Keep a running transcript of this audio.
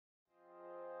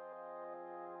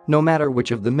No matter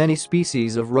which of the many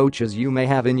species of roaches you may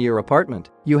have in your apartment,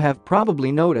 you have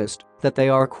probably noticed that they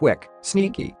are quick,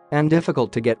 sneaky, and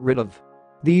difficult to get rid of.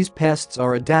 These pests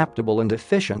are adaptable and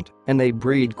efficient, and they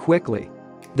breed quickly.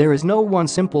 There is no one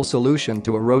simple solution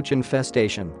to a roach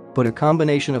infestation, but a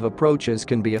combination of approaches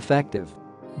can be effective.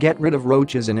 Get rid of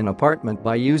roaches in an apartment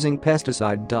by using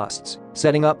pesticide dusts,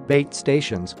 setting up bait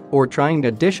stations, or trying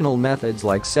additional methods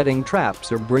like setting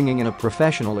traps or bringing in a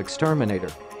professional exterminator.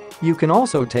 You can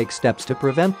also take steps to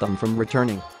prevent them from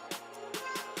returning.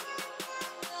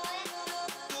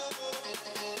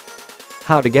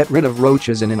 How to get rid of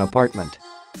roaches in an apartment.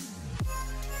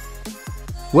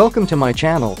 Welcome to my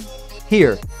channel.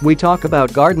 Here, we talk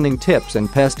about gardening tips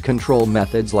and pest control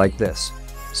methods like this.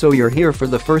 So you're here for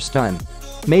the first time.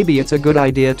 Maybe it's a good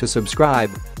idea to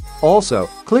subscribe. Also,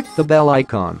 click the bell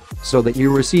icon so that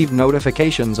you receive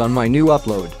notifications on my new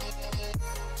upload.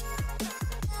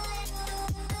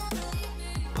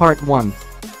 Part 1.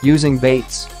 Using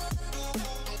baits.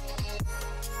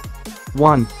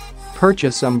 1.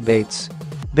 Purchase some baits.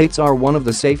 Baits are one of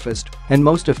the safest and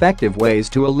most effective ways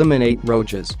to eliminate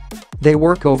roaches. They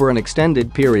work over an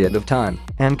extended period of time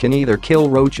and can either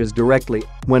kill roaches directly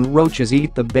when roaches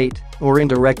eat the bait or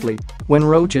indirectly when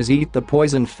roaches eat the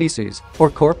poisoned feces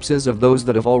or corpses of those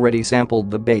that have already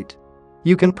sampled the bait.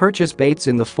 You can purchase baits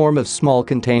in the form of small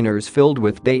containers filled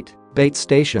with bait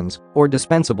stations, or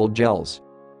dispensable gels.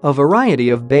 A variety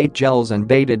of bait gels and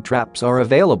baited traps are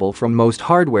available from most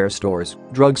hardware stores,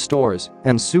 drug stores,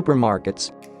 and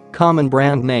supermarkets. Common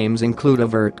brand names include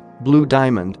Avert, Blue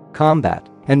Diamond, Combat,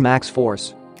 and Max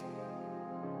Force.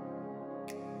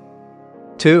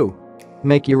 2.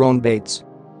 Make your own baits.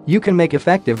 You can make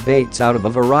effective baits out of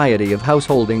a variety of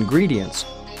household ingredients.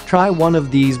 Try one of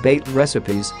these bait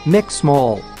recipes. Mix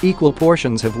small, equal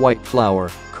portions of white flour,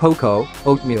 cocoa,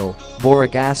 oatmeal,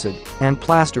 boric acid, and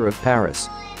plaster of Paris.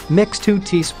 Mix 2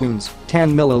 teaspoons,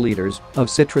 10 milliliters, of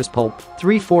citrus pulp,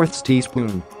 3/4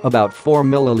 teaspoon, about 4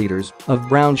 milliliters, of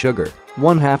brown sugar,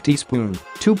 1/2 teaspoon,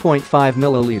 2.5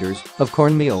 milliliters, of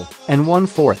cornmeal, and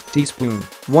 1/4 teaspoon,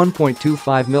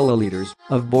 1.25 milliliters,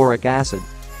 of boric acid.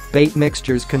 Bait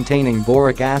mixtures containing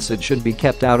boric acid should be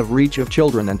kept out of reach of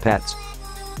children and pets.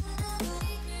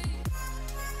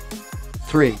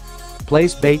 3.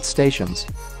 Place bait stations.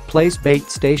 Place bait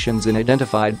stations in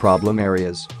identified problem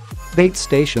areas. Bait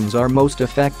stations are most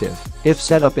effective if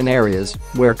set up in areas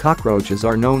where cockroaches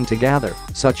are known to gather,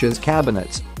 such as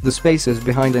cabinets, the spaces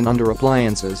behind and under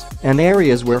appliances, and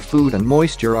areas where food and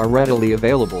moisture are readily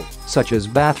available, such as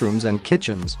bathrooms and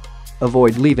kitchens.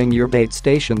 Avoid leaving your bait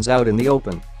stations out in the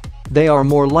open. They are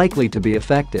more likely to be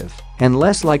effective and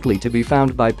less likely to be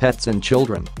found by pets and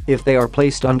children if they are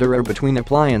placed under or between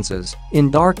appliances,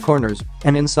 in dark corners,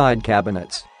 and inside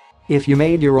cabinets. If you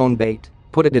made your own bait,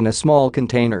 put it in a small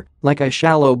container, like a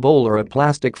shallow bowl or a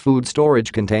plastic food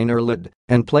storage container lid,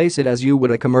 and place it as you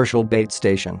would a commercial bait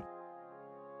station.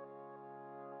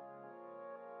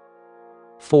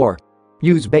 4.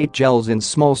 Use bait gels in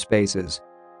small spaces.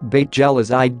 Bait gel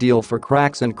is ideal for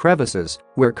cracks and crevices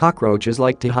where cockroaches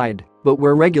like to hide, but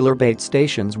where regular bait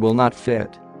stations will not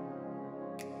fit.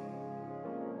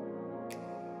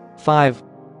 5.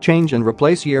 Change and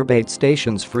replace your bait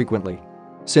stations frequently.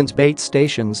 Since bait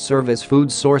stations serve as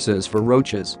food sources for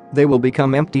roaches, they will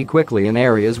become empty quickly in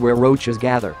areas where roaches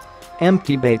gather.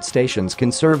 Empty bait stations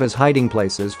can serve as hiding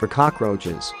places for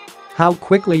cockroaches. How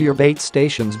quickly your bait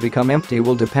stations become empty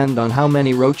will depend on how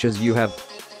many roaches you have.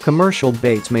 Commercial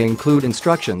baits may include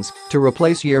instructions to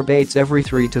replace your baits every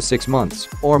 3 to 6 months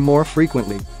or more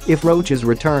frequently if roaches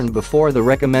return before the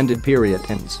recommended period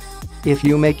ends. If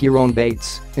you make your own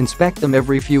baits, inspect them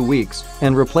every few weeks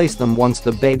and replace them once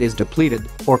the bait is depleted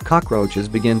or cockroaches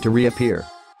begin to reappear.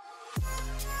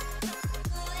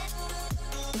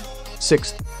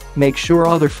 6. Make sure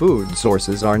other food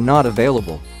sources are not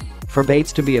available. For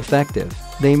baits to be effective,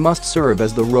 they must serve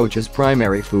as the roach's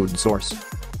primary food source.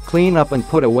 Clean up and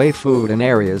put away food in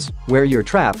areas where your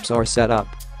traps are set up.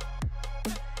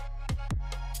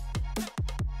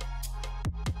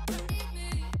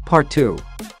 Part 2.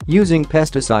 Using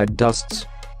pesticide dusts.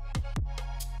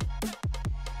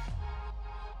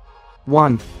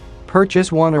 1.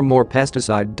 Purchase one or more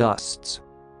pesticide dusts.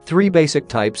 3 basic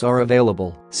types are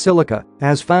available: silica,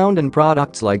 as found in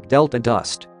products like Delta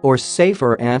Dust, or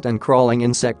safer ant and crawling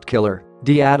insect killer,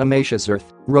 diatomaceous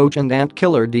earth, roach and ant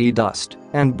killer D dust,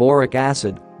 and boric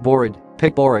acid, borid,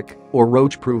 pickboric, or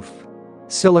roach-proof.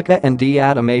 Silica and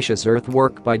diatomaceous earth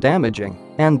work by damaging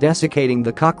and desiccating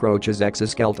the cockroach's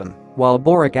exoskeleton, while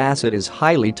boric acid is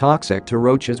highly toxic to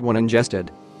roaches when ingested.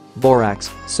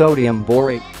 Borax, sodium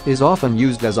borate, is often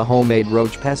used as a homemade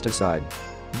roach pesticide.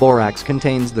 Borax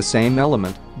contains the same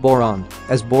element, boron,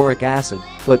 as boric acid,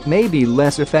 but may be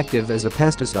less effective as a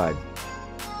pesticide.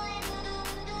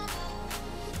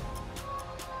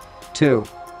 2.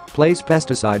 Place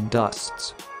pesticide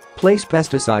dusts. Place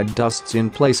pesticide dusts in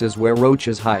places where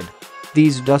roaches hide.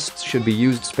 These dusts should be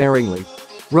used sparingly.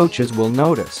 Roaches will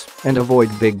notice and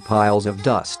avoid big piles of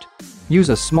dust. Use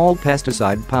a small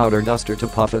pesticide powder duster to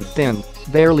puff a thin,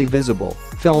 barely visible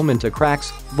film into cracks,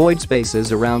 void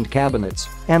spaces around cabinets,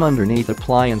 and underneath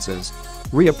appliances.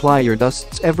 Reapply your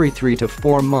dusts every 3 to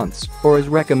 4 months, or as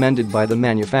recommended by the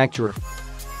manufacturer.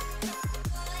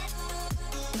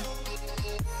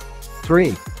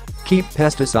 3. Keep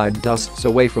pesticide dusts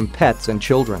away from pets and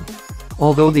children.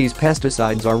 Although these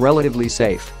pesticides are relatively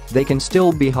safe, they can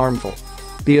still be harmful.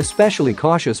 Be especially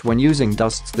cautious when using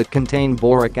dusts that contain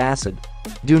boric acid.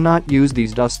 Do not use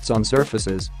these dusts on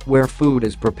surfaces where food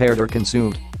is prepared or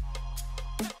consumed.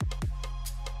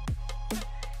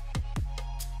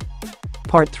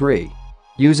 Part 3.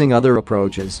 Using other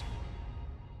approaches.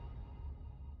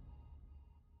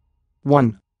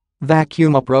 1.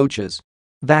 Vacuum up roaches.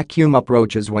 Vacuum up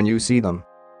roaches when you see them.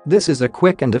 This is a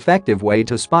quick and effective way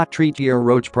to treat your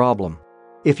roach problem.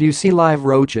 If you see live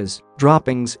roaches,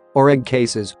 droppings, or egg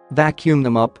cases, vacuum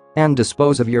them up and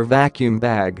dispose of your vacuum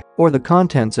bag or the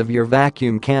contents of your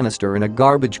vacuum canister in a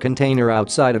garbage container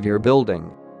outside of your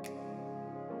building.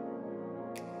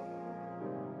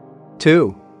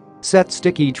 2. Set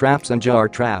sticky traps and jar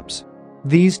traps.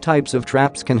 These types of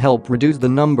traps can help reduce the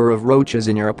number of roaches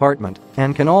in your apartment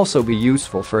and can also be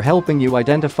useful for helping you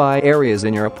identify areas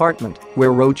in your apartment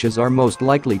where roaches are most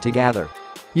likely to gather.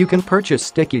 You can purchase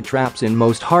sticky traps in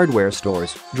most hardware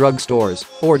stores, drugstores,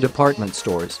 or department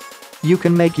stores. You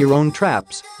can make your own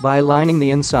traps by lining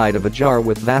the inside of a jar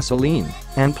with Vaseline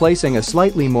and placing a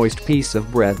slightly moist piece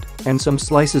of bread and some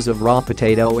slices of raw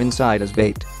potato inside as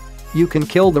bait. You can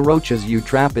kill the roaches you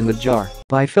trap in the jar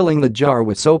by filling the jar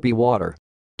with soapy water.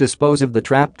 Dispose of the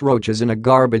trapped roaches in a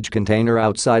garbage container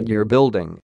outside your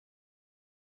building.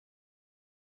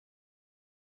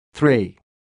 3.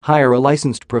 Hire a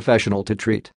licensed professional to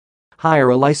treat. Hire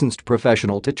a licensed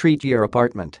professional to treat your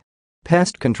apartment.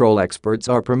 Pest control experts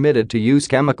are permitted to use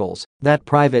chemicals that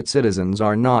private citizens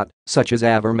are not, such as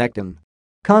ivermectin.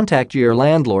 Contact your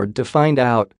landlord to find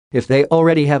out if they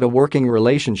already have a working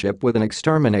relationship with an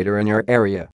exterminator in your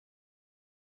area.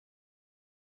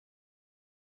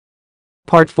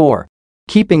 Part 4.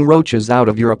 Keeping roaches out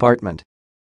of your apartment.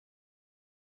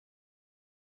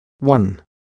 1.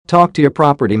 Talk to your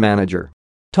property manager.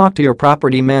 Talk to your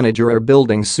property manager or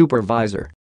building supervisor.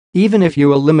 Even if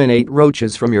you eliminate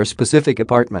roaches from your specific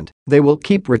apartment, they will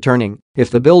keep returning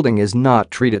if the building is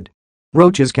not treated.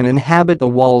 Roaches can inhabit the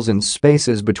walls and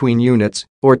spaces between units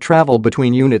or travel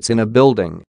between units in a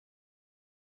building.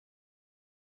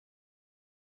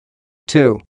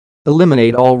 2.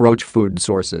 Eliminate all roach food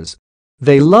sources.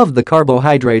 They love the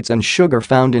carbohydrates and sugar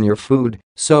found in your food,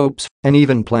 soaps, and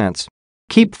even plants.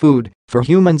 Keep food, for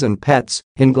humans and pets,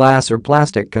 in glass or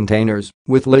plastic containers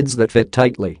with lids that fit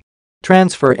tightly.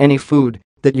 Transfer any food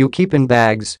that you keep in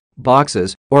bags,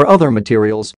 boxes, or other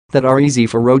materials that are easy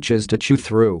for roaches to chew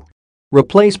through.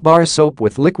 Replace bar soap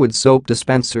with liquid soap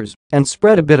dispensers and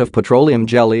spread a bit of petroleum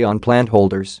jelly on plant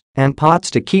holders and pots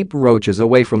to keep roaches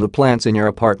away from the plants in your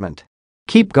apartment.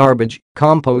 Keep garbage,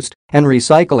 compost, and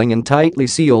recycling in tightly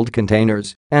sealed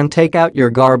containers and take out your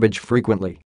garbage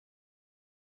frequently.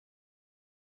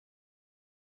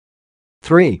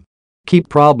 3. Keep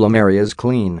problem areas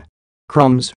clean.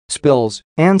 Crumbs, spills,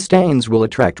 and stains will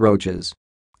attract roaches.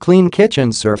 Clean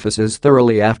kitchen surfaces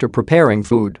thoroughly after preparing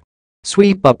food.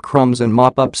 Sweep up crumbs and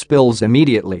mop up spills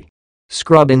immediately.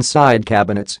 Scrub inside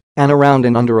cabinets and around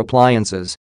and under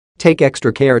appliances. Take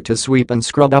extra care to sweep and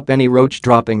scrub up any roach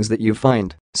droppings that you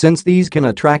find, since these can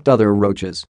attract other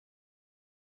roaches.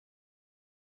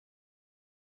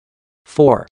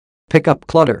 4. Pick up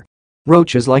clutter.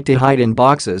 Roaches like to hide in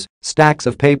boxes, stacks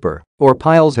of paper, or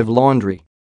piles of laundry.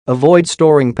 Avoid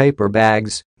storing paper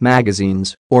bags,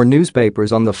 magazines, or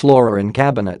newspapers on the floor or in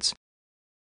cabinets.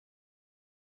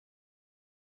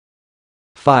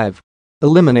 5.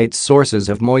 Eliminate sources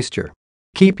of moisture.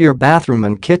 Keep your bathroom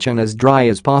and kitchen as dry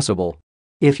as possible.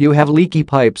 If you have leaky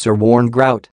pipes or worn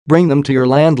grout, bring them to your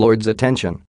landlord's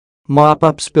attention. Mop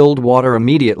up spilled water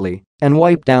immediately and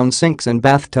wipe down sinks and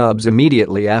bathtubs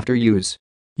immediately after use.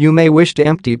 You may wish to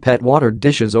empty pet water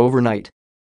dishes overnight.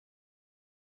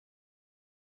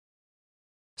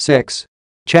 6.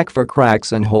 Check for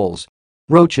cracks and holes.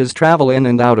 Roaches travel in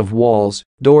and out of walls,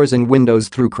 doors and windows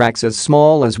through cracks as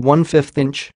small as 1/5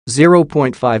 inch,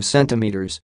 0.5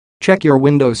 centimeters. Check your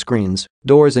window screens,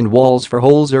 doors and walls for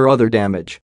holes or other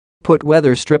damage. Put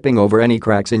weather stripping over any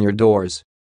cracks in your doors.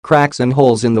 Cracks and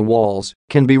holes in the walls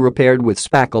can be repaired with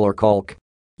spackle or caulk.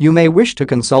 You may wish to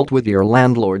consult with your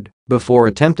landlord before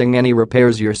attempting any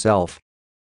repairs yourself.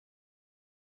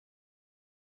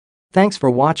 Thanks for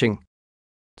watching.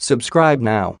 Subscribe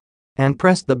now and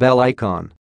press the bell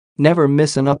icon. Never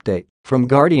miss an update from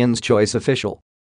Guardian's Choice Official.